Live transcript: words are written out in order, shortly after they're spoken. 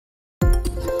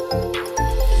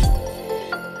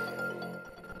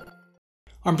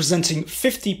I'm presenting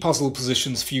 50 puzzle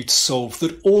positions for you to solve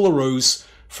that all arose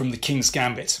from the King's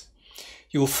Gambit.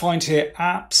 You'll find here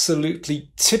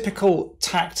absolutely typical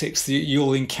tactics that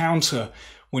you'll encounter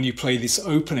when you play this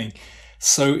opening.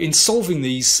 So in solving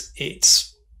these,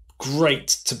 it's great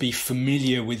to be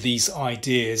familiar with these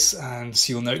ideas, and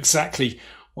so you'll know exactly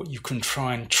what you can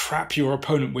try and trap your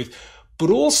opponent with, but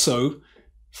also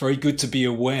very good to be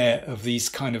aware of these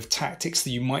kind of tactics that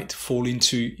you might fall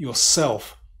into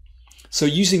yourself. So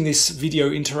using this video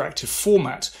interactive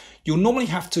format, you'll normally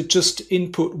have to just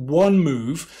input one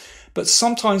move, but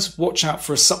sometimes watch out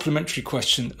for a supplementary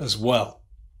question as well.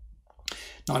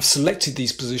 Now I've selected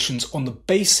these positions on the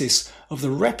basis of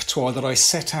the repertoire that I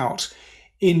set out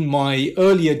in my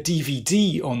earlier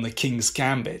DVD on the King's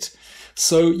Gambit.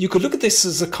 So you could look at this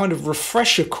as a kind of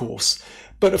refresher course,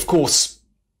 but of course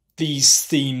these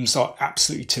themes are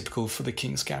absolutely typical for the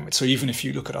King's Gambit. So even if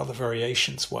you look at other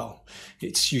variations, well,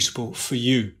 it's usable for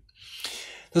you.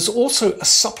 There's also a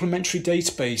supplementary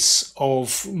database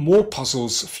of more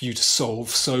puzzles for you to solve,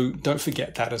 so don't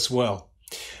forget that as well.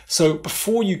 So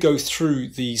before you go through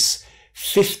these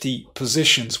 50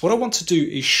 positions, what I want to do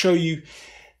is show you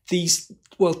these,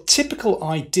 well, typical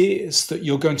ideas that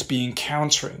you're going to be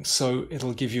encountering. So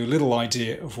it'll give you a little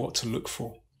idea of what to look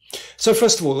for. So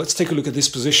first of all, let's take a look at this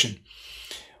position.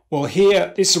 Well,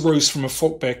 here, this arose from a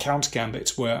Folk-Bear counter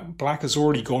gambit where black has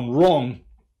already gone wrong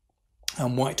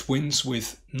and white wins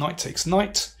with knight takes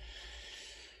knight,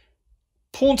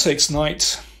 pawn takes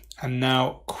knight, and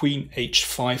now queen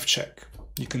h5 check.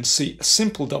 You can see a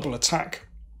simple double attack,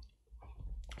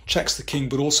 checks the king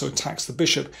but also attacks the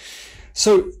bishop.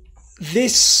 So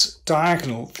this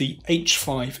diagonal, the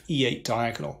h5 e8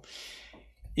 diagonal,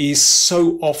 is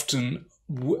so often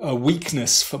a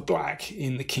weakness for black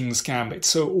in the King's Gambit,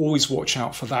 so always watch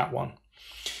out for that one.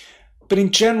 But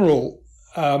in general,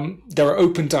 there are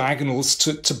open diagonals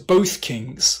to both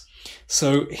kings.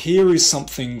 So here is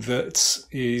something that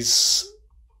is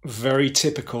very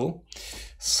typical.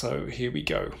 So here we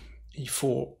go.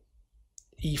 e4,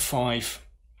 e5,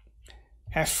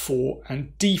 f4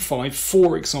 and d5,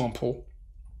 for example.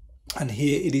 And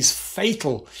here it is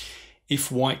fatal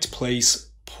if white plays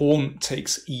pawn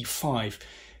takes e5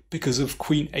 because of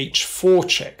queen h4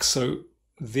 check. So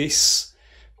this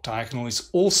diagonal is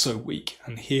also weak,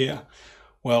 and here,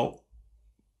 well,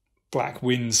 black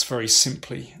wins very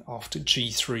simply after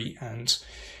g3 and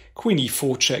queen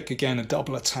e4 check, again a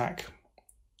double attack.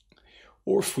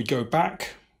 Or if we go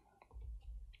back,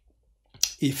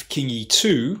 if king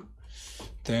e2,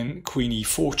 then queen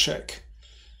e4 check,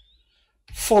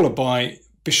 followed by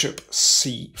bishop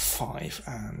c5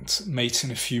 and mate in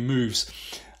a few moves.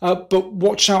 But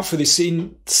watch out for this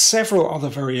in several other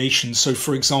variations. So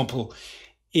for example,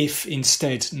 if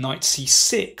instead knight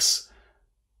c6,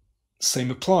 same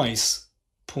applies.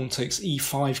 Pawn takes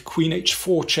e5, queen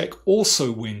h4 check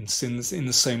also wins in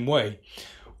the same way.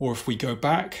 Or if we go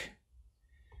back,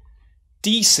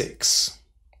 d6,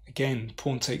 again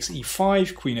pawn takes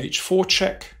e5, queen h4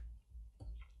 check.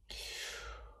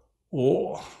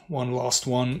 Or one last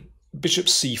one, bishop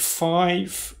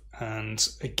c5, and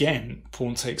again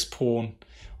pawn takes pawn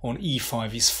on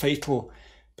e5 is fatal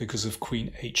because of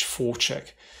queen h4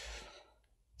 check.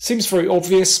 Seems very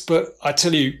obvious, but I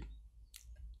tell you,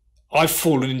 I've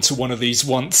fallen into one of these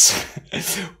once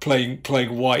playing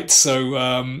white.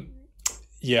 So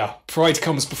yeah, pride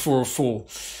comes before a fall.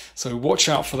 So watch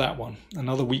out for that one,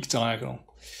 another weak diagonal.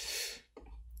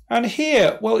 And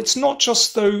here, well, it's not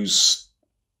just those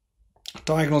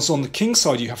diagonals on the king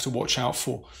side you have to watch out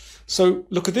for. So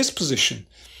look at this position.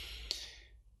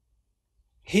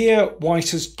 Here white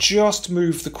has just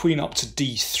moved the queen up to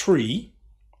d3,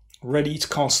 ready to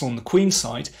castle on the queen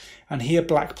side, and here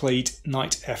black played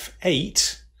knight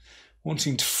f8,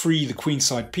 wanting to free the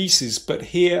queenside pieces, but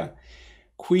here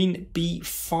queen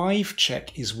b5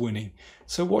 check is winning.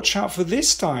 So watch out for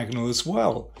this diagonal as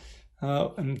well.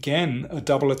 And again, a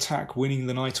double attack winning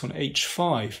the knight on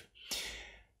h5.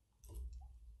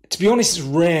 To be honest, it's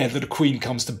rare that a queen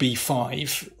comes to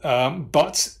b5,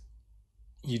 but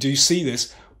you do see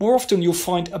this. More often you'll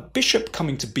find a bishop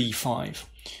coming to b5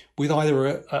 with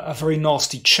either a very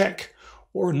nasty check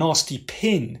or a nasty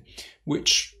pin,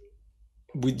 which,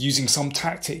 with using some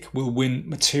tactic, will win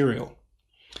material.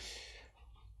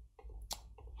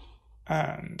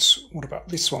 And what about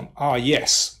this one? Ah,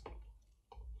 yes.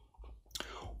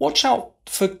 Watch out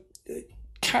for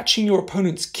catching your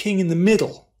opponent's king in the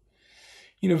middle.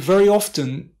 You know, very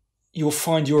often you'll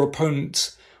find your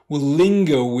opponent will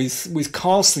linger with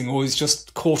castling or is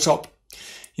just caught up,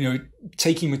 you know,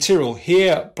 taking material.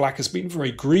 Here, black has been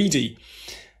very greedy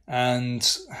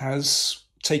and has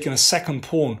taken a second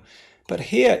pawn But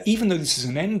here, even though this is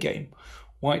an endgame,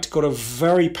 white got a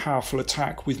very powerful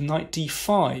attack with knight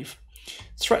d5,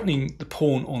 threatening the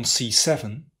pawn on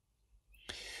c7.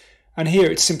 And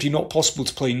here it's simply not possible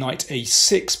to play knight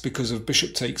a6 because of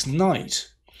bishop takes knight.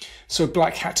 So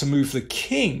black had to move the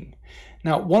king.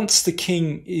 Now, once the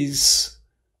king is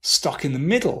stuck in the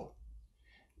middle,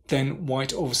 then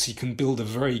white obviously can build a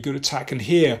very good attack. And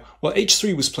here, well,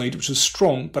 h3 was played, which was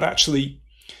strong, but actually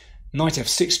knight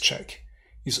f6 check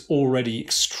is already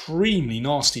extremely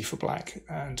nasty for black,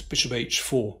 and bishop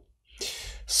h4.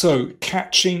 So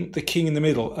catching the king in the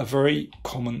middle, a very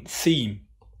common theme.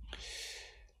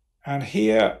 And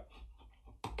here,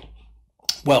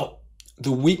 well,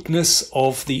 the weakness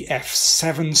of the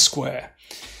f7 square.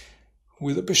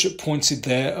 With the bishop pointed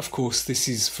there, of course, this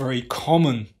is very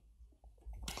common.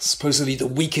 Supposedly the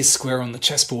weakest square on the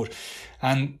chessboard.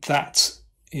 And that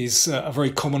is a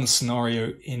very common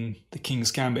scenario in the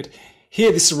King's Gambit.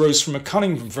 Here, this arose from a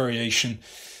Cunningham variation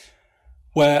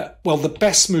where, well, the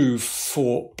best move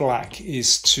for black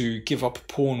is to give up a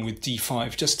pawn with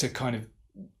d5 just to kind of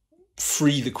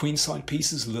free the queenside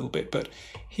pieces a little bit. But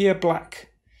here, black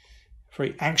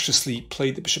very anxiously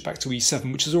played the bishop back to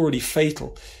e7, which is already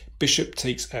fatal. Bishop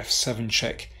takes f7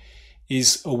 check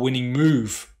is a winning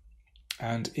move.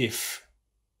 And if,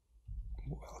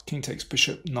 well, king takes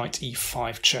bishop, knight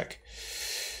e5 check.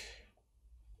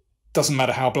 Doesn't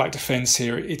matter how black defends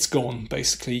here, it's gone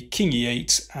basically. King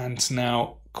e8 and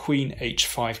now queen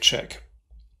h5 check.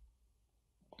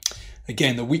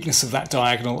 Again, the weakness of that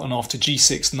diagonal, and after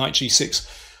g6, knight g6,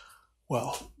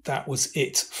 well, that was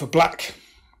it for black.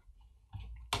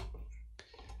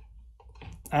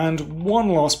 And one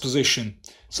last position.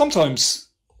 Sometimes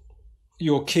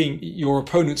your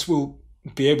opponents will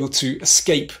be able to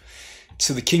escape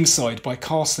to the king side by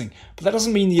castling, but that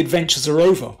doesn't mean the adventures are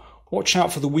over. Watch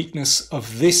out for the weakness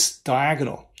of this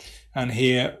diagonal. And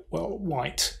here, well,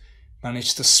 white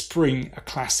managed to spring a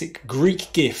classic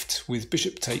Greek gift with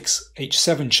bishop takes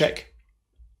h7 check,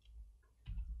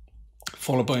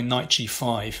 followed by knight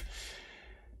g5.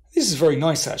 This is very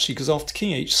nice actually, because after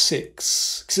king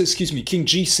h6, excuse me, king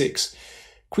g6,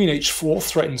 queen h4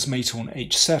 threatens mate on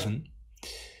h7.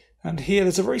 And here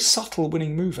there's a very subtle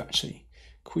winning move actually.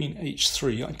 Queen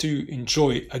h3. I do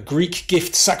enjoy a Greek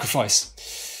gift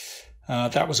sacrifice.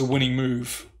 That was a winning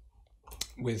move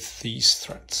with these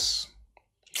threats.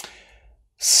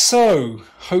 So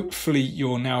hopefully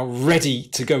you're now ready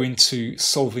to go into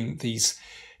solving these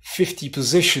 50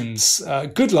 positions.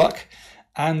 Good luck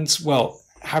and, well,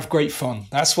 have great fun.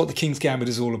 That's what the King's Gambit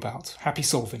is all about. Happy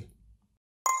solving.